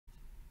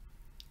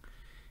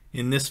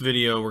In this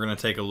video, we're going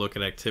to take a look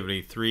at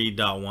activity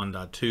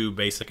 3.1.2,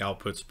 basic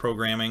outputs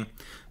programming.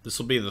 This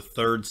will be the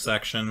third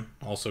section,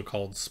 also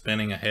called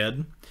spinning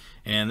ahead.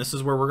 And this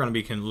is where we're going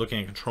to be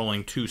looking at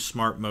controlling two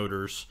smart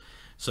motors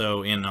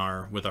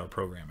with our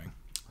programming.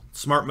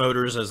 Smart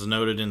motors, as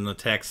noted in the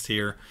text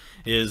here,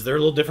 they're a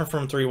little different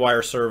from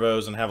three-wire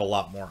servos and have a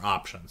lot more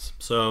options.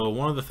 So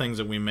one of the things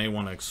that we may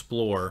want to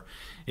explore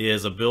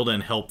is a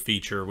built-in help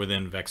feature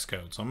within VEX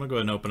Code. So I'm going to go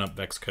ahead and open up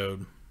VEX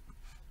Code.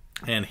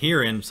 And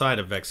here inside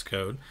of VEX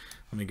Code,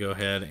 let me go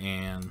ahead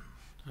and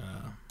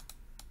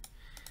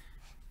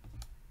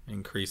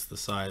increase the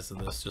size of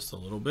this just a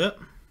little bit.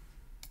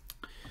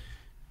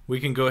 We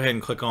can go ahead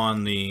and click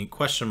on the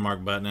question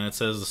mark button, and it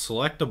says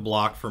select a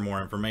block for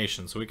more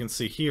information. So we can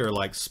see here,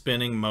 like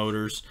spinning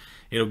motors,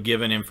 it'll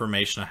give an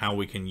information on how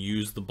we can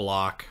use the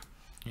block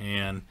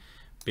and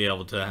be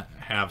able to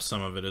have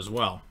some of it as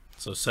well.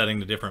 So setting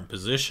the different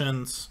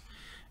positions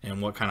and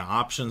what kind of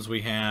options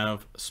we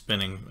have,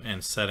 spinning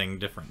and setting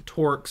different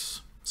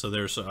torques. So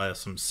there's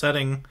some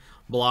setting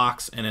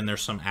blocks, and then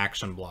there's some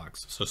action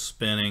blocks, so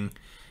spinning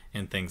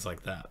and things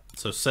like that.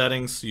 So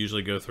settings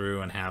usually go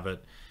through and have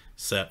it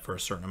set for a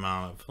certain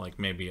amount of, like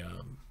maybe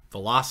a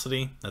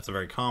velocity, that's a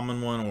very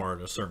common one, or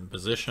at a certain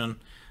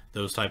position,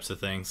 those types of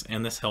things.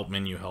 And this help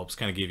menu helps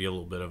kind of give you a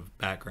little bit of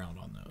background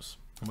on those.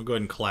 I'm gonna go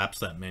ahead and collapse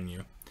that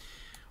menu.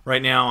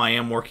 Right now I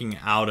am working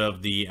out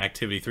of the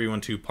activity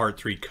 312 part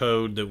 3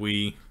 code that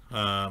we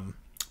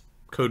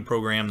code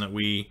program that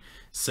we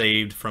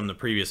saved from the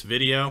previous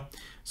video.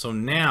 So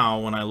now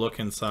when I look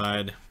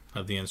inside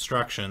of the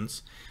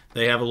instructions,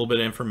 they have a little bit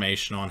of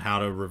information on how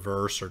to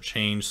reverse or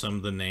change some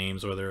of the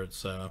names, whether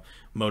it's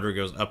motor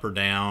goes up or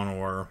down,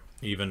 or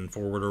even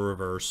forward or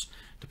reverse,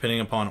 depending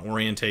upon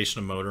orientation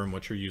of motor and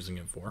what you're using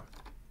it for.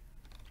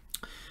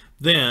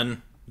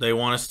 Then they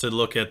want us to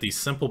look at these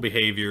simple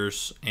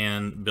behaviors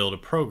and build a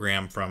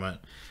program from it.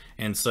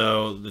 And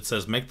so it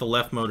says make the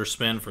left motor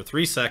spin for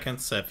 3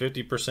 seconds at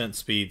 50%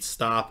 speed,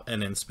 stop,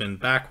 and then spin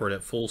backward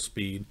at full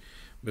speed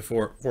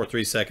for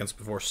 3 seconds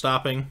before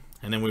stopping.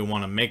 And then we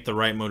want to make the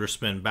right motor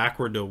spin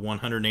backward to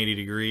 180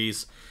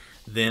 degrees,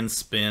 then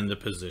spin to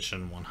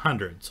position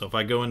 100. So if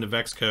I go into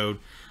VEX Code,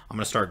 I'm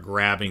going to start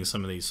grabbing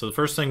some of these. So the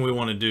first thing we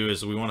want to do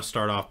is we want to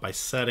start off by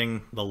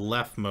setting the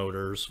left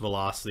motor's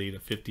velocity to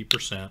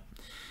 50%.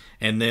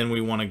 And then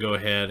we want to go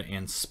ahead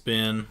and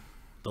spin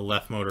the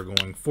left motor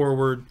going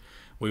forward.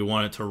 We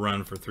want it to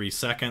run for 3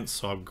 seconds,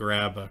 so I'll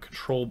grab a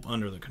control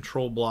under the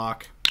control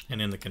block,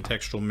 and in the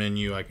contextual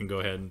menu I can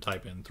go ahead and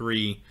type in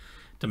 3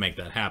 to make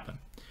that happen.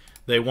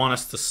 They want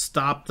us to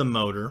stop the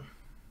motor,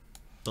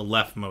 the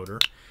left motor,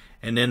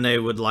 and then they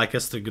would like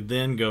us to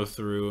then go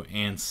through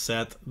and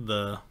set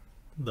the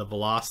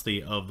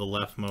velocity of the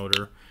left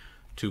motor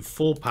to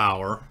full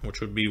power, which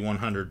would be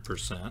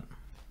 100%.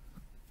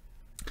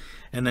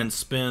 And then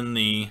spin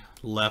the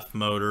left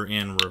motor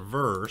in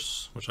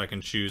reverse, which I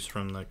can choose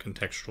from the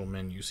contextual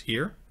menus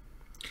here.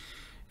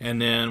 And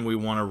then we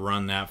want to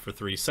run that for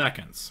 3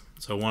 seconds.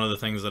 So one of the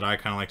things that I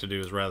kind of like to do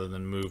is, rather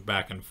than move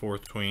back and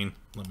forth between,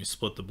 let me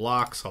split the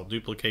blocks. I'll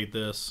duplicate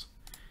this,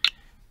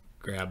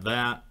 grab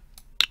that,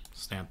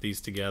 snap these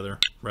together,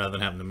 rather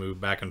than having to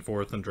move back and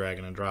forth and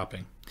dragging and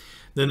dropping.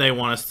 Then they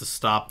want us to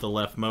stop the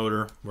left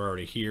motor. We're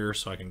already here,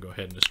 so I can go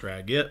ahead and just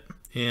drag it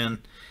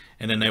in.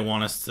 And then they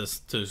want us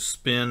to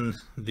spin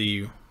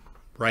the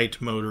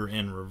right motor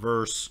in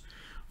reverse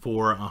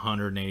for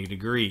 180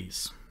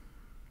 degrees.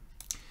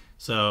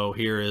 So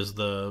here is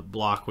the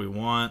block we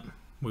want.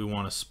 We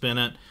want to spin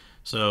it.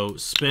 So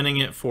spinning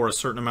it for a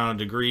certain amount of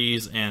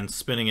degrees and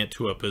spinning it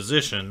to a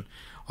position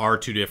are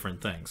two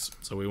different things.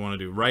 So we want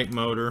to do right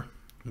motor.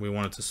 We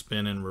want it to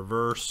spin in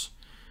reverse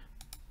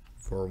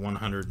for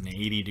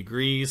 180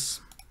 degrees.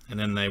 And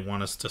then they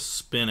want us to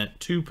spin it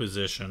to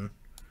position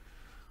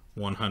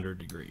 100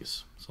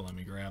 degrees. So let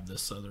me grab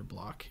this other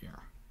block here.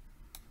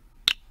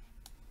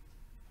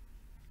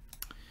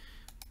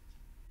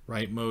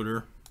 Right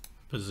motor,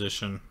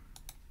 position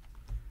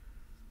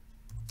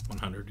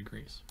 100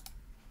 degrees.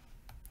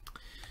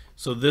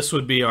 So this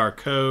would be our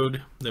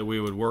code that we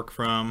would work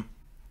from,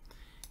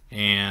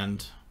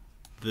 and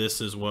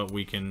this is what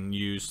we can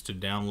use to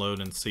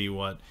download and see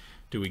what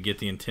do we get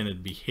the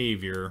intended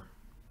behavior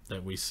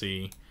that we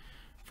see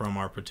from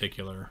our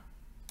particular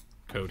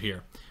code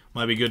here.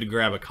 Might be good to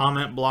grab a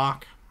comment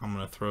block. I'm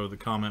going to throw the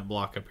comment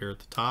block up here at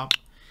the top.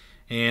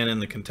 And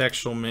in the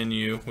contextual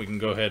menu, we can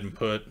go ahead and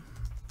put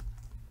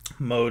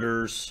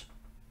motors,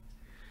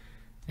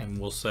 and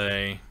we'll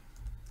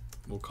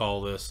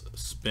call this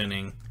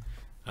spinning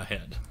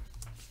ahead.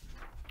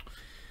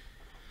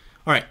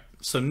 All right,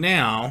 so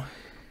now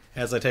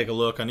as I take a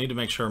look, I need to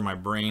make sure my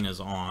brain is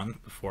on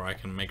before I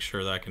can make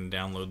sure that I can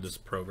download this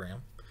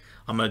program.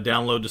 I'm going to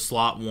download to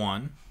slot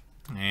 1,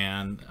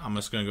 and I'm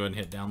just going to go ahead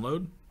and hit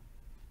download.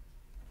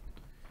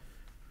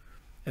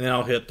 And then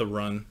I'll hit the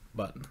run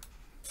button.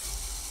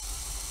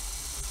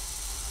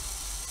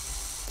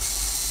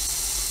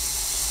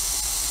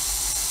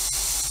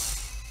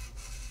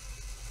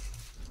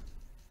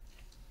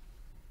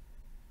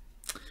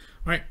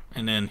 All right,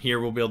 And then here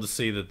we'll be able to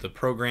see that the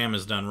program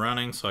is done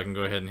running, so I can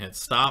go ahead and hit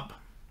stop.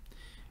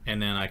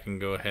 And then I can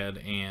go ahead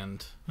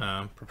and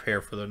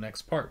prepare for the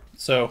next part.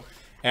 So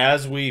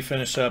as we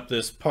finish up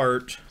this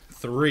part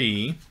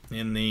 3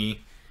 in the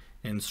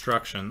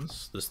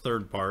instructions, this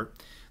third part,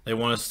 they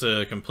want us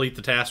to complete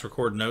the task,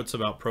 record notes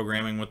about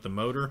programming with the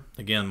motor.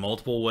 Again,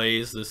 multiple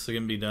ways this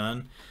can be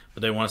done,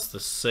 but they want us to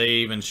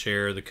save and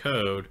share the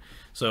code.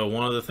 So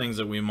one of the things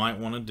that we might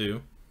want to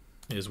do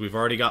is we've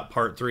already got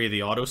part 3.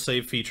 The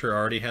autosave feature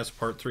already has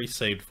part 3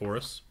 saved for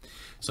us.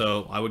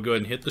 So I would go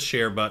ahead and hit the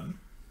share button.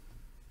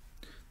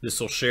 This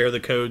will share the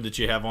code that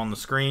you have on the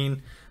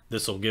screen.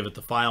 This will give it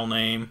the file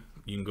name.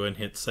 You can go ahead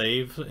and hit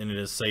save, and it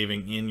is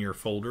saving in your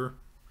folder.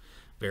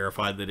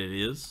 Verify that it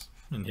is,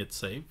 and hit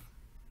save.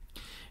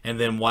 And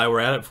then while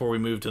we're at it, before we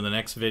move to the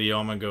next video,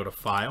 I'm going to go to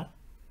File,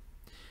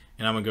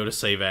 and I'm going to go to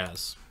Save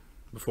As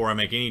before I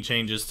make any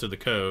changes to the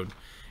code.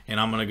 And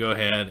I'm going to go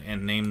ahead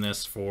and name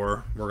this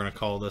we're going to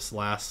call this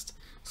last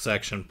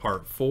section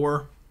Part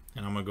 4,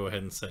 and I'm going to go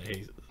ahead and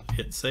say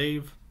hit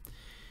save.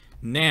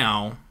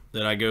 Now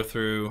that I go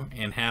through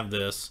and have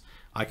this,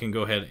 I can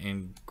go ahead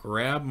and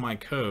grab my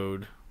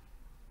code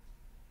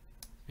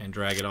and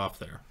drag it off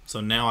there.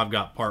 So now I've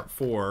got Part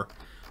 4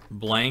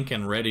 blank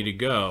and ready to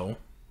go,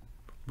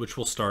 which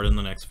will start in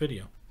the next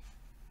video.